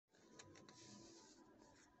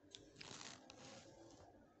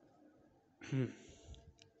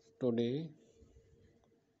Today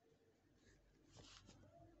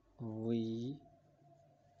we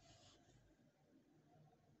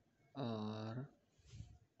are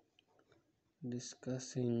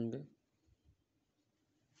discussing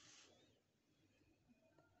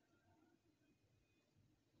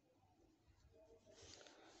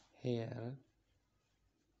here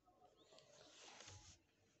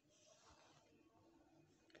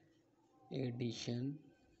addition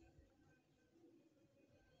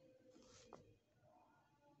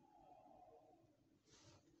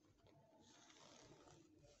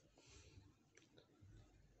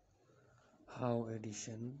how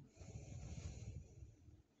addition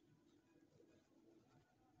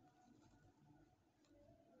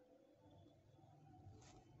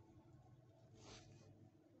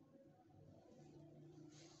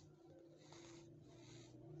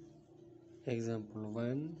example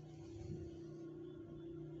 1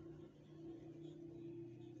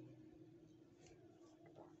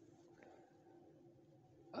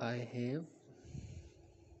 I have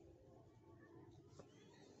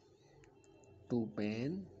 2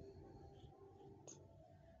 pens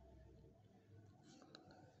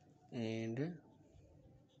and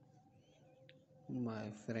my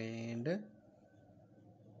friend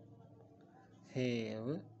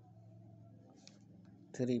have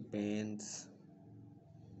 3 pens.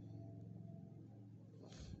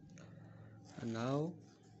 Now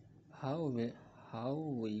how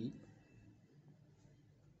we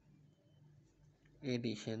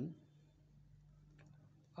addition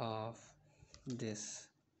of this?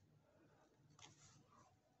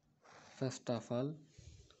 First of all,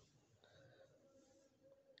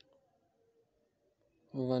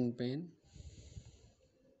 1 pen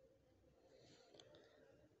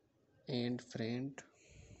and friend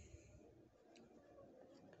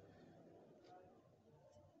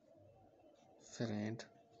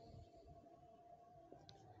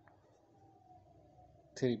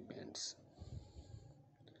 3 pens.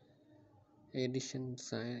 Addition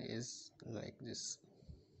sign is like this.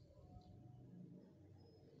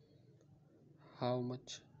 How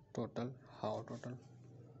much total? How total?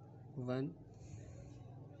 1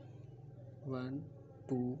 1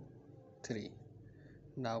 2 3.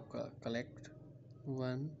 Now collect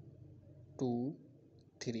 1 2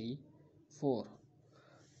 3 4.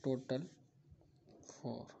 Total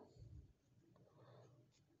 4.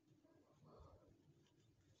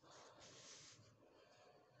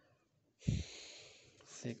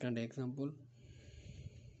 Second example,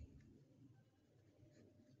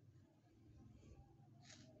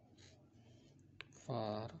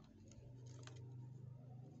 for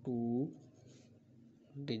 2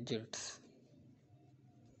 digits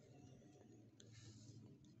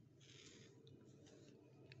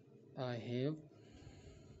I have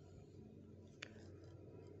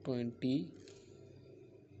 20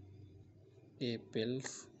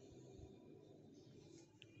 apples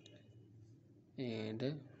and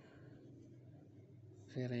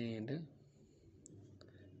friend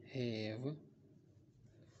have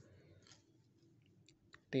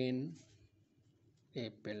 10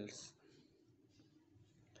 apples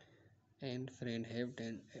and friend have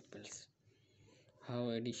 10 apples. How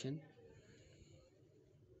addition?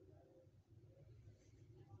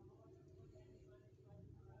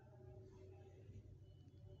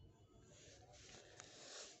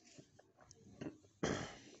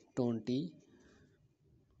 Twenty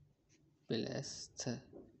plus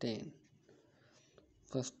 10.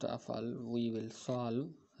 First of all, we will solve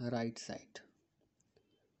right side,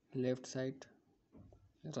 left side,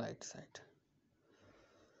 right side.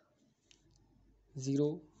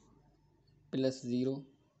 0 plus 0,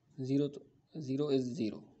 0 is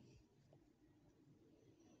 0.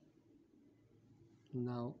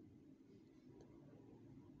 Now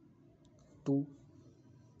 2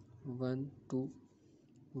 1 2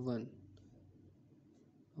 1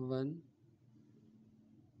 1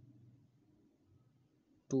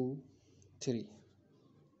 2 3.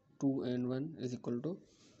 2 and 1 is equal to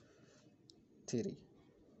 3.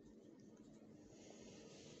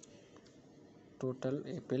 Total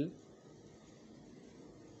apple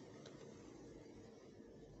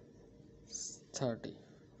 30.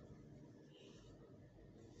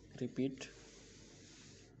 Repeat.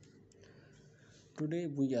 Today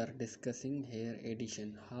we are discussing here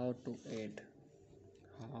addition. How to add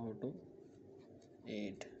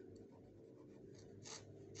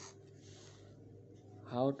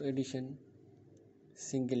how to addition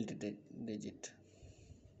single digit.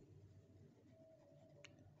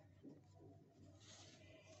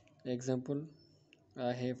 Example,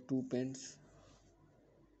 I have 2 pens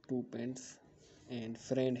and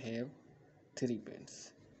friend have 3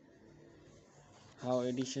 pens. How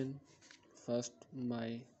addition? First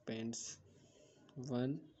my pens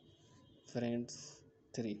 1, friends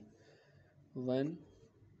 3. 1,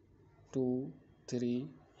 2, 3,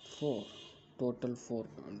 4. Total 4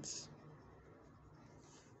 pens.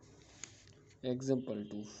 Example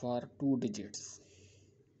 2 for 2 digits.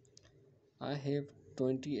 I have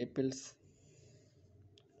 20 apples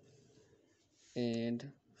and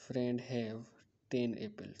friend have 10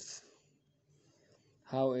 apples.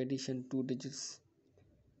 How addition 2 digits?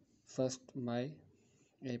 First my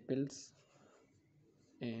apples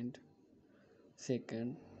and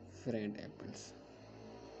second friend apples.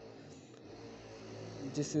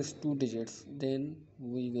 This is 2 digits. Then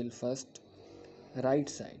we will first right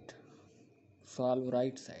side. Solve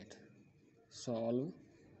right side. Solve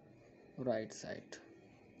right side.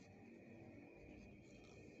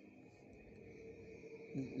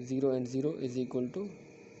 0 and 0 is equal to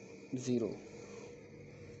 0.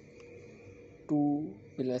 2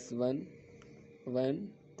 plus 1, 1,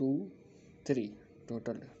 2, 3.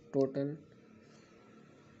 Total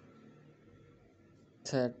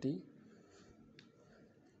 30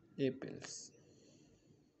 apples.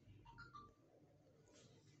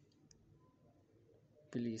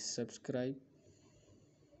 Please subscribe,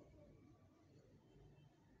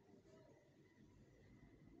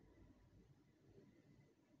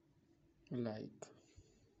 like.